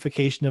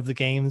gamification of the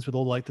games with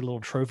all like the little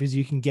trophies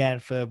you can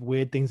get for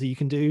weird things that you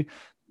can do.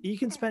 You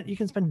can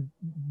spend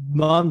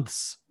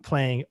months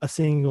playing a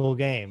single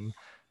game,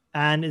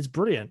 and it's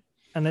brilliant.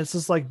 And it's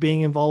just like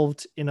being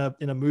involved in a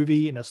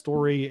movie, in a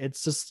story.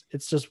 It's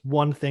just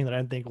one thing that I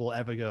don't think will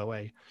ever go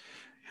away.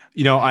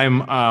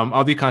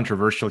 I'll be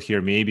controversial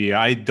here. Maybe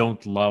I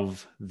don't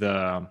love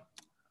to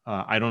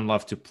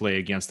play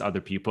against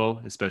other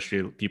people,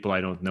 especially people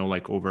I don't know,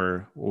 like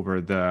over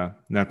the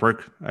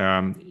network.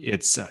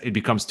 It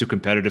becomes too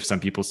competitive. Some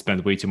people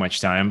spend way too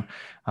much time.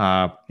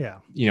 Uh, Yeah.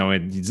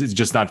 it's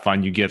just not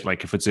fun. You get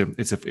like, if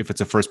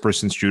it's a first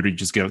person shooter, you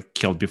just get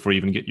killed before you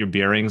even get your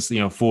bearings.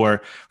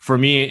 For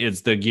me,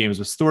 it's the games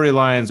with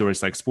storylines, or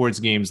it's like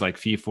sports games like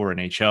FIFA or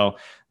NHL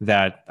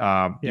that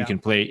you Yeah. can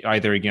play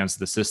either against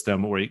the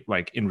system or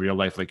like in real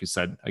life, like you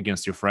said,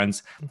 against your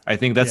friends. I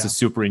think that's a Yeah.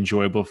 super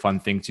enjoyable, fun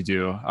thing to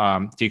do.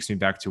 Takes me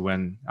back to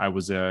when I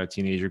was a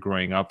teenager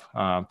growing up.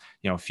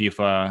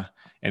 FIFA,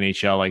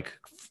 NHL, like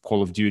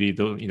Call of Duty,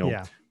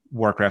 Yeah.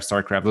 Warcraft,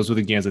 Starcraft. Those were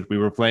the games that we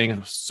were playing. It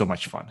was so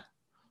much fun.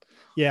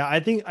 Yeah. I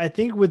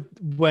think with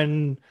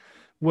when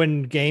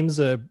games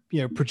are,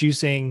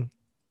 producing,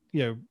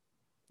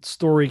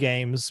 story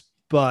games,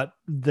 but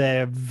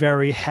they're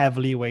very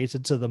heavily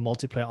weighted to the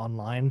multiplayer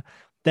online,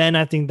 then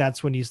I think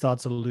that's when you start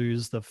to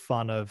lose the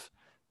fun of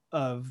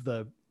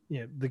the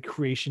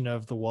creation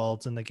of the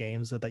worlds and the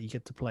games that you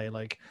get to play.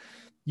 Like,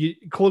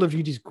 Call of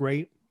Duty is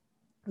great.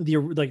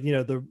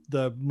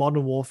 The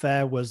Modern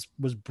Warfare was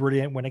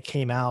brilliant when it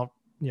came out.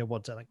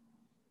 What's that, like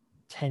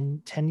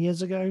 10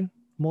 years ago?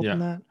 More than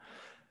Yeah.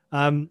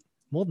 that.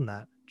 More than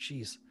that.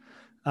 Jeez.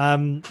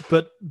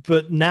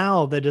 But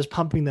now they're just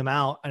pumping them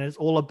out, and it's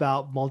all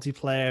about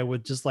multiplayer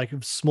with just like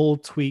small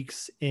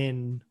tweaks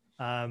in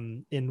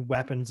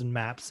weapons and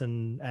maps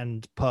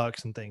and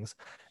perks and things.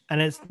 And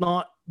it's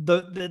not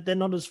they're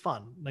not as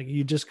fun. Like,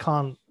 you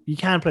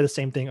can play the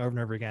same thing over and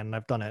over again, and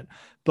I've done it,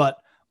 but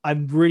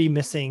I'm really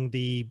missing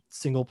the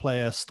single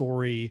player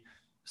story,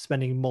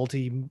 spending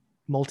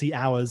multi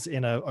hours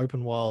in an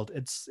open world.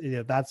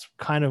 That's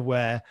kind of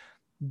where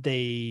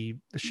they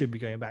should be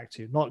going back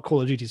to, not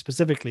Call of Duty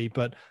specifically,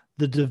 but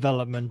the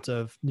development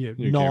of New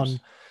non games.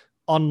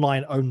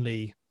 online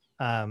only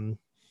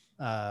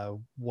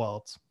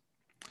worlds.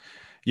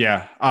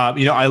 Yeah.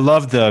 I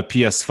love the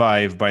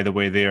PS5, by the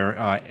way, their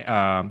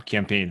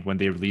campaign when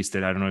they released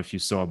it. I don't know if you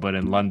saw, but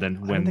in London, I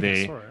don't when think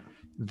I saw it.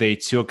 they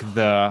took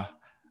the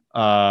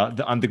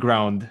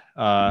underground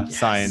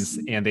signs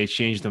Yes. and they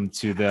changed them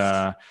to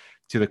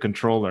the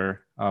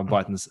controller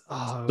buttons.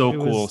 Oh, So it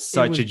cool. was it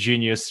Such a was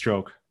genius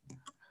stroke.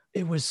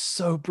 it was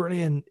so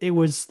brilliant. It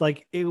was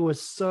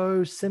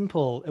so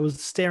simple. It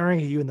was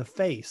staring at you in the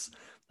face.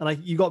 And like,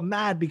 you got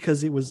mad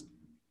because it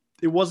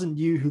wasn't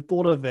you who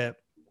thought of it,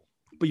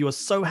 but you were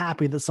so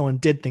happy that someone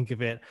did think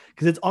of it,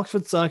 because it's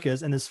Oxford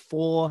Circus and there's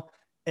four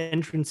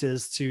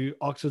entrances to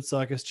Oxford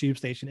Circus tube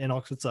station in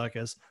Oxford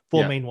Circus,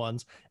 four Yeah. main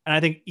ones. And I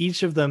think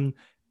each of them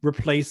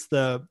replaced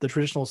the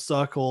traditional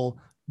circle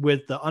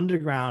with the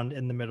underground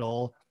in the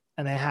middle,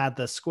 and they had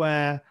the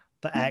square,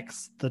 the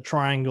X, the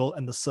triangle,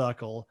 and the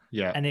circle.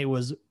 Yeah. And it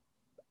was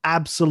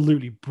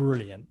absolutely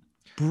brilliant.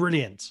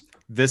 Brilliant.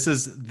 This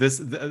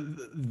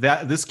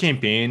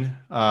campaign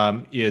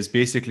is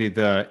basically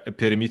the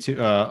epitome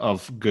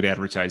of good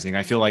advertising.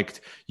 I feel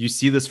like you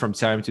see this from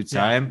time to Yeah.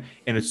 time,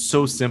 and it's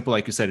so simple.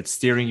 Like you said, it's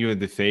staring you in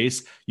the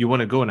face. You want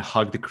to go and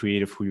hug the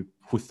creative who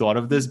thought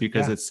of this,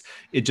 because Yeah.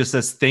 it just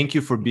says thank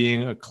you for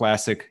being a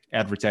classic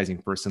advertising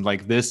person.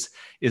 Like, this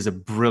is a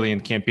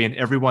brilliant campaign.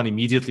 Everyone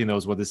immediately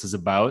knows what this is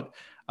about.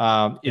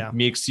 It Yeah.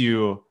 makes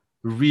you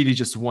really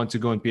just want to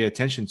go and pay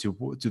attention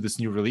to this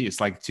new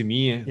release. Like, to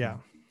me, Yeah.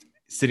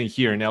 sitting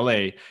here in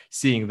LA,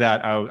 seeing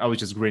that, I was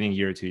just grinning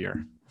ear to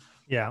ear.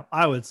 Yeah.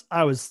 It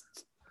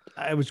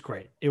was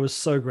great. It was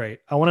so great.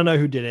 I want to know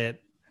who did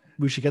it.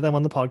 We should get them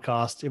on the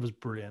podcast. It was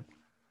brilliant.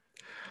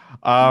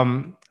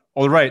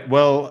 All right.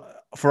 Well,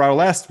 for our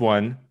last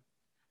one,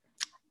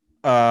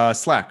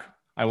 Slack.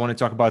 I want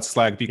to talk about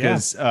Slack Yeah.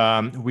 because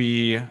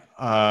we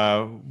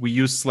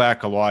use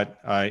Slack a lot.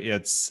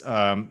 It's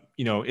been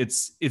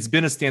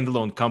a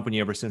standalone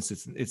company ever since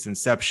its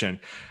inception.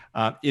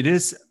 It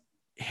is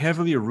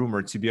heavily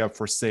rumored to be up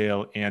for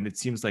sale, and it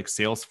seems like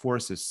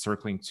Salesforce is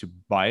circling to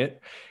buy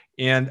it.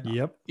 And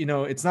Yep.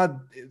 it's not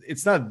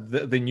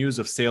the news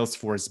of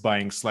Salesforce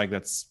buying Slack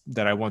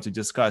that I want to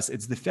discuss.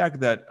 It's the fact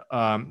that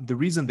the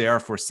reason they are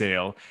for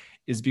sale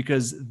is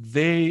because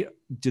they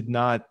did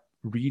not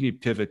really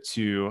pivot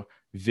to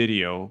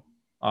video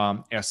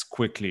as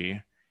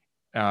quickly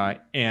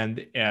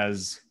and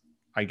as,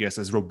 I guess,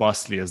 as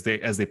robustly as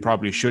they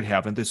probably should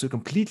have, and they so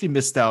completely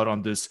missed out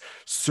on this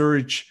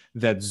surge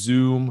that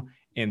Zoom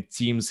and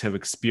Teams have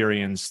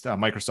experienced,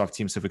 Microsoft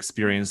Teams have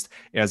experienced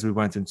as we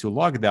went into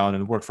lockdown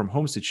and work from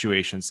home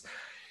situations.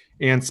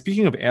 And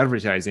speaking of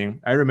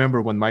advertising, I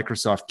remember when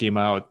Microsoft came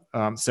out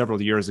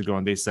several years ago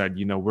and they said,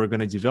 we're going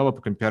to develop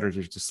a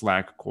competitor to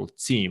Slack called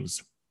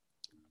Teams.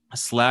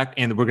 Slack,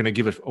 and we're going to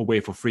give it away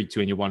for free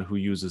to anyone who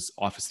uses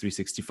Office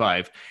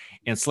 365.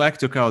 And Slack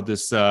took out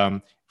this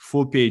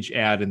full page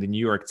ad in the New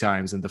York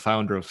Times, and the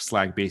founder of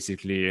Slack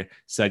basically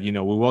said, we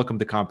welcome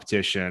the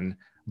competition,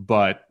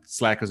 but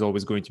Slack is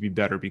always going to be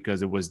better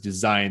because it was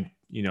designed,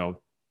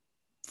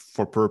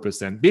 for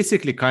purpose, and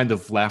basically kind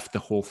of left the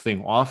whole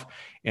thing off.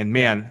 And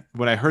man,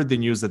 when I heard the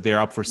news that they're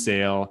up for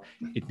sale,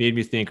 it made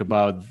me think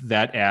about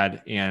that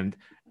ad. And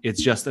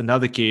it's just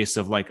another case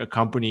of like a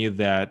company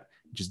that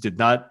just did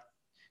not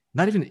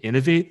even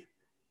innovate.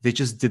 They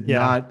just did Yeah.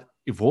 not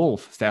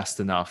evolve fast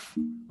enough.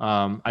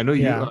 I know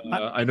you. Yeah.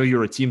 I know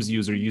you're a Teams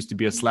user. You used to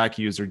be a Slack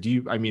user. Do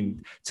you? I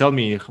mean, tell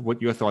me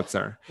what your thoughts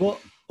are. Well,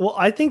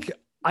 I think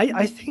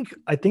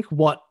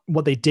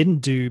what they didn't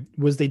do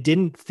was they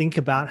didn't think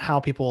about how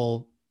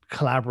people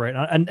collaborate.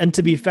 And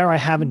to be fair, I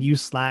haven't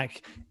used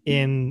Slack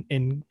in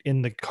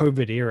the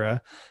COVID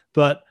era,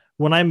 but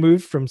when I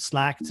moved from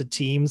Slack to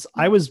Teams,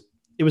 it was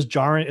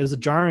jarring. It was a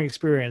jarring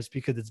experience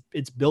because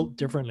it's built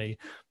differently.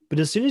 But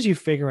as soon as you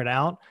figure it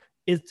out,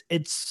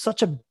 it's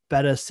such a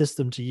better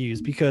system to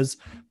use because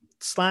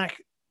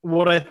Slack.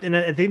 And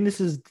I think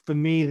this is for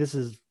me. This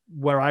is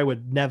where I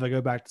would never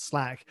go back to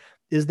Slack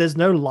is there's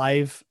no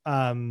live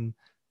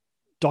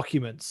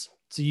documents.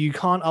 So you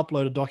can't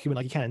upload a document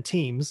like you can in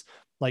Teams.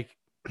 Like,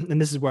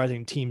 and this is where I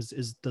think Teams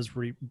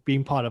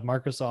being part of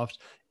Microsoft,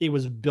 it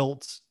was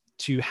built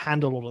to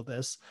handle all of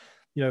this.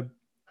 You know,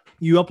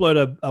 you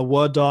upload a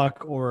Word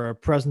doc or a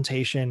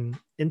presentation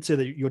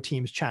into your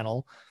Teams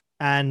channel,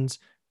 and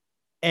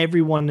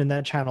everyone in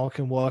that channel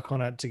can work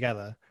on it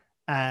together.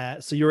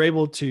 So you're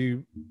able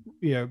to,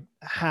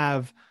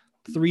 have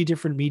three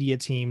different media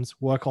teams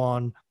work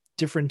on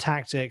different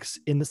tactics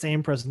in the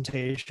same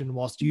presentation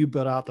whilst you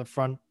build out the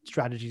front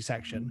strategy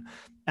section,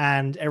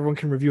 and everyone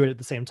can review it at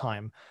the same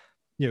time.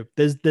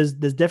 There's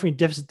definitely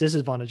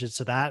disadvantages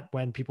to that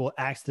when people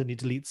accidentally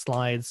delete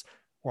slides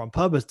or on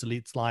purpose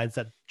delete slides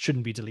that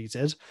shouldn't be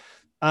deleted.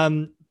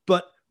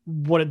 But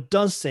what it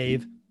does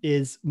save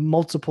is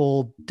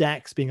multiple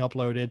decks being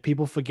uploaded,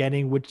 people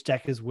forgetting which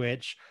deck is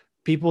which,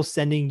 people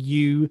sending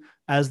you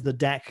as the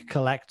deck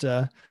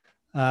collector,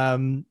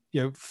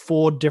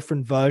 4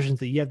 different versions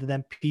that you have to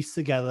then piece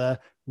together,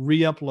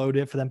 re-upload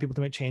it for them people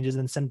to make changes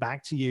and send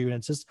back to you.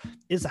 And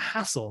it's a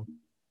hassle.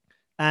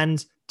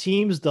 And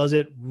Teams does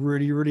it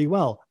really, really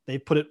well.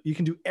 You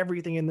can do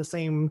everything in the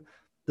same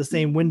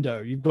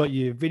window. You've got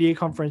your video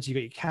conference, you've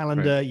got your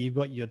calendar, right. You've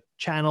got your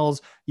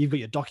channels, you've got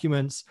your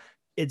documents.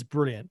 It's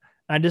brilliant.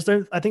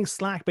 And I think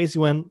Slack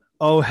basically went,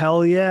 oh,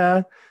 hell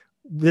yeah.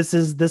 This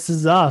is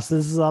us.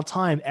 This is our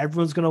time.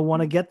 Everyone's going to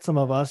want to get some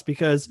of us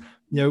because,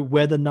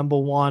 we're the number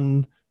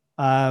one,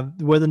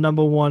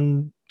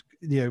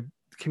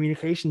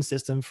 communication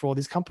system for all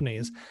these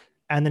companies.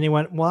 And then he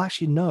went, well,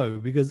 actually, no,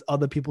 because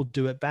other people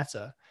do it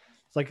better.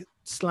 It's like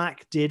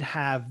Slack did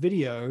have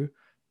video,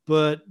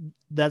 but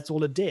that's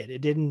all it did. It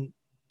didn't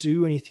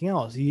do anything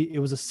else. It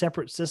was a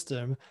separate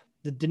system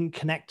that didn't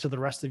connect to the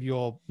rest of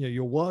your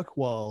work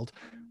world,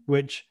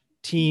 which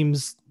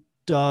Teams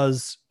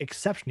does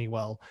exceptionally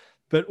well.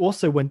 But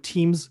also when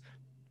Teams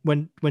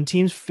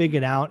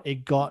figured out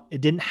it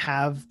didn't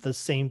have the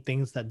same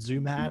things that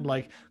Zoom had.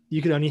 Like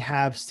you could only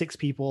have 6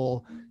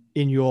 people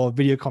in your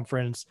video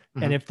conference.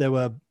 Mm-hmm. And if there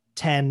were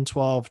 10,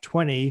 12,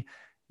 20,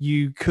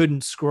 you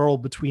couldn't scroll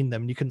between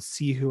them. You couldn't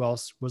see who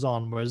else was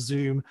on. Whereas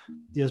Zoom,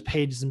 there's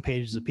pages and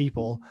pages of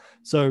people.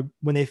 So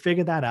when they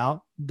figured that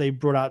out, they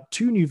brought out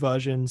 2 new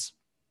versions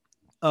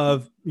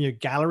of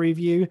gallery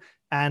view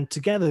and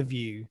together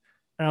view.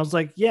 And I was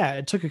like, yeah,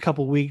 it took a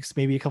couple weeks,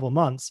 maybe a couple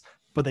months,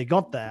 but they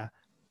got there.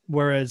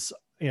 Whereas,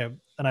 and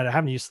I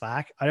haven't used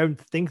Slack, I don't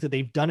think that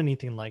they've done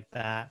anything like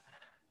that.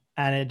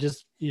 And it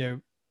just,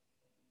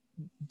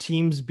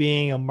 Teams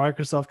being a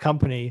Microsoft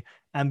company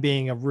and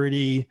being a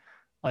really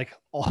like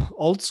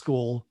old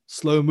school,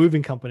 slow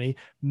moving company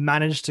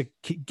managed to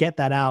get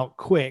that out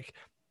quick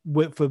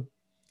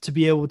to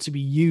be able to be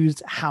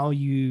used how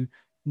you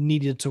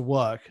needed to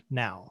work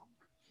now.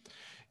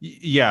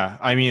 Yeah.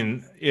 I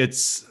mean,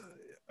 it's,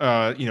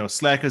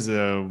 Slack is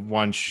a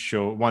one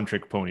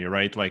trick pony,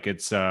 right? Like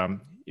it's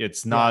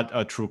not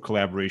a true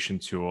collaboration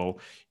tool.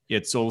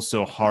 It's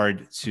also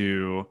hard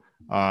to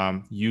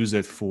use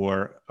it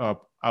for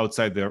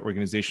outside the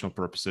organizational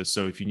purposes.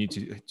 So if you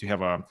need to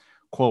have a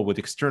call with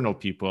external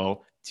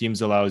people,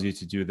 Teams allows you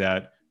to do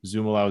that.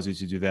 Zoom allows you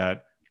to do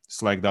that.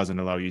 Slack doesn't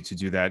allow you to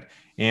do that.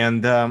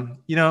 And,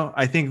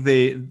 I think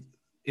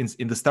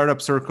in the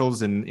startup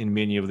circles and in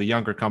many of the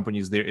younger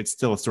companies there, it's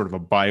still sort of a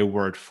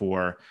byword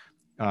for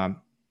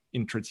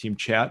intra-team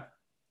chat.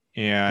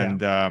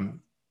 And,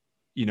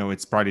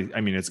 it's probably,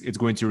 it's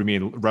going to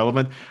remain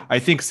relevant. I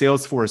think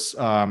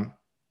Salesforce,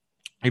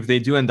 if they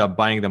do end up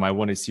buying them, I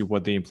want to see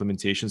what the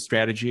implementation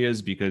strategy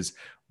is, because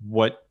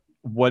what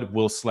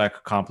will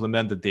Slack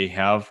complement that they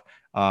have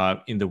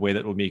in the way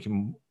that will make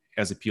them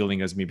as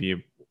appealing as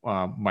maybe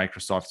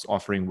Microsoft's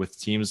offering with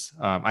Teams.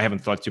 I haven't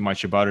thought too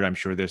much about it. I'm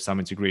sure there's some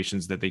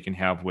integrations that they can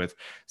have with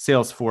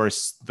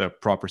Salesforce, the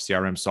proper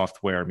CRM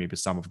software, maybe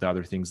some of the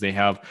other things they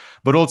have.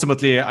 But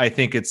ultimately, I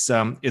think it's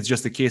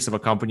just a case of a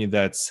company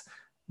that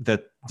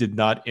did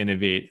not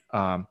innovate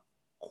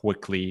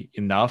quickly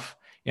enough.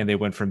 And they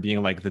went from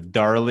being like the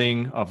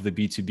darling of the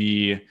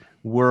B2B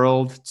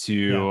world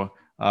to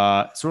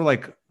sort of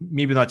like,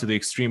 maybe not to the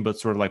extreme, but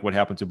sort of like what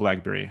happened to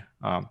BlackBerry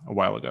a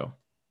while ago.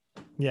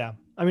 Yeah.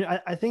 I mean,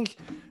 I think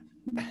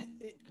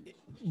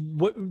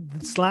what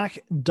Slack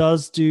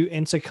does do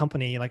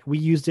intercompany, like we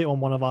used it on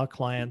one of our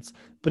clients,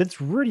 but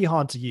it's really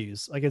hard to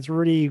use. Like it's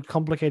really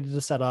complicated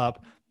to set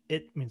up.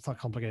 it's not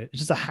complicated. It's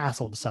just a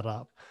hassle to set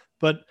up.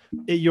 But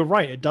you're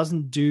right. It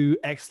doesn't do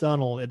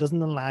external. It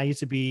doesn't allow you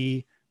to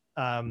be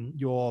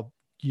your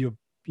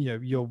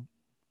your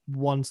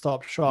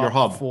one-stop Your shop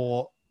hub.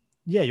 for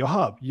your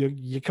hub,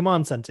 your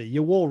command center,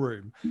 your war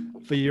room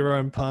for your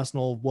own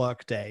personal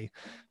work day.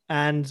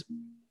 And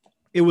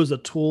it was a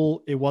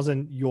tool. It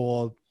wasn't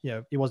your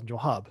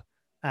hub,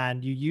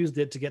 and you used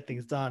it to get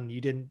things done.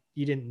 You didn't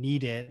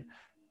need it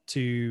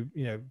to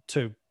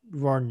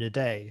run your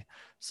day.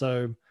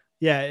 So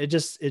yeah, it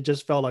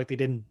just felt like they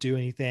didn't do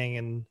anything.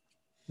 And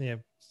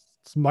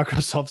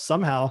Microsoft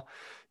somehow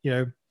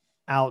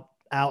out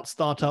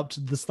startup to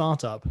the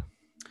startup.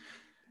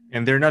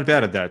 And they're not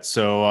bad at that.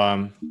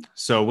 So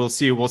so we'll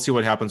see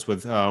what happens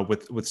with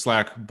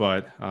Slack.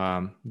 But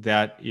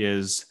that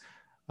is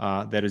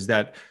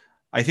that.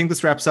 I think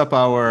this wraps up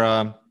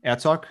our ad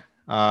talk.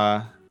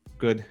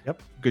 Good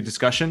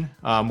discussion.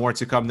 More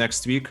to come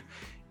next week.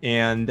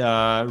 And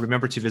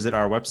remember to visit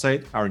our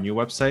website, our new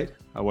website,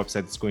 a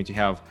website that's going to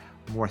have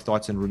more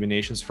thoughts and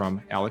ruminations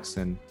from Alex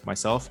and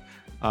myself,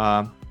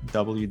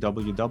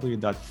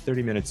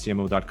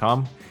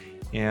 www.30minutescmo.com.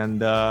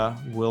 And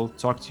we'll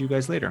talk to you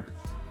guys later.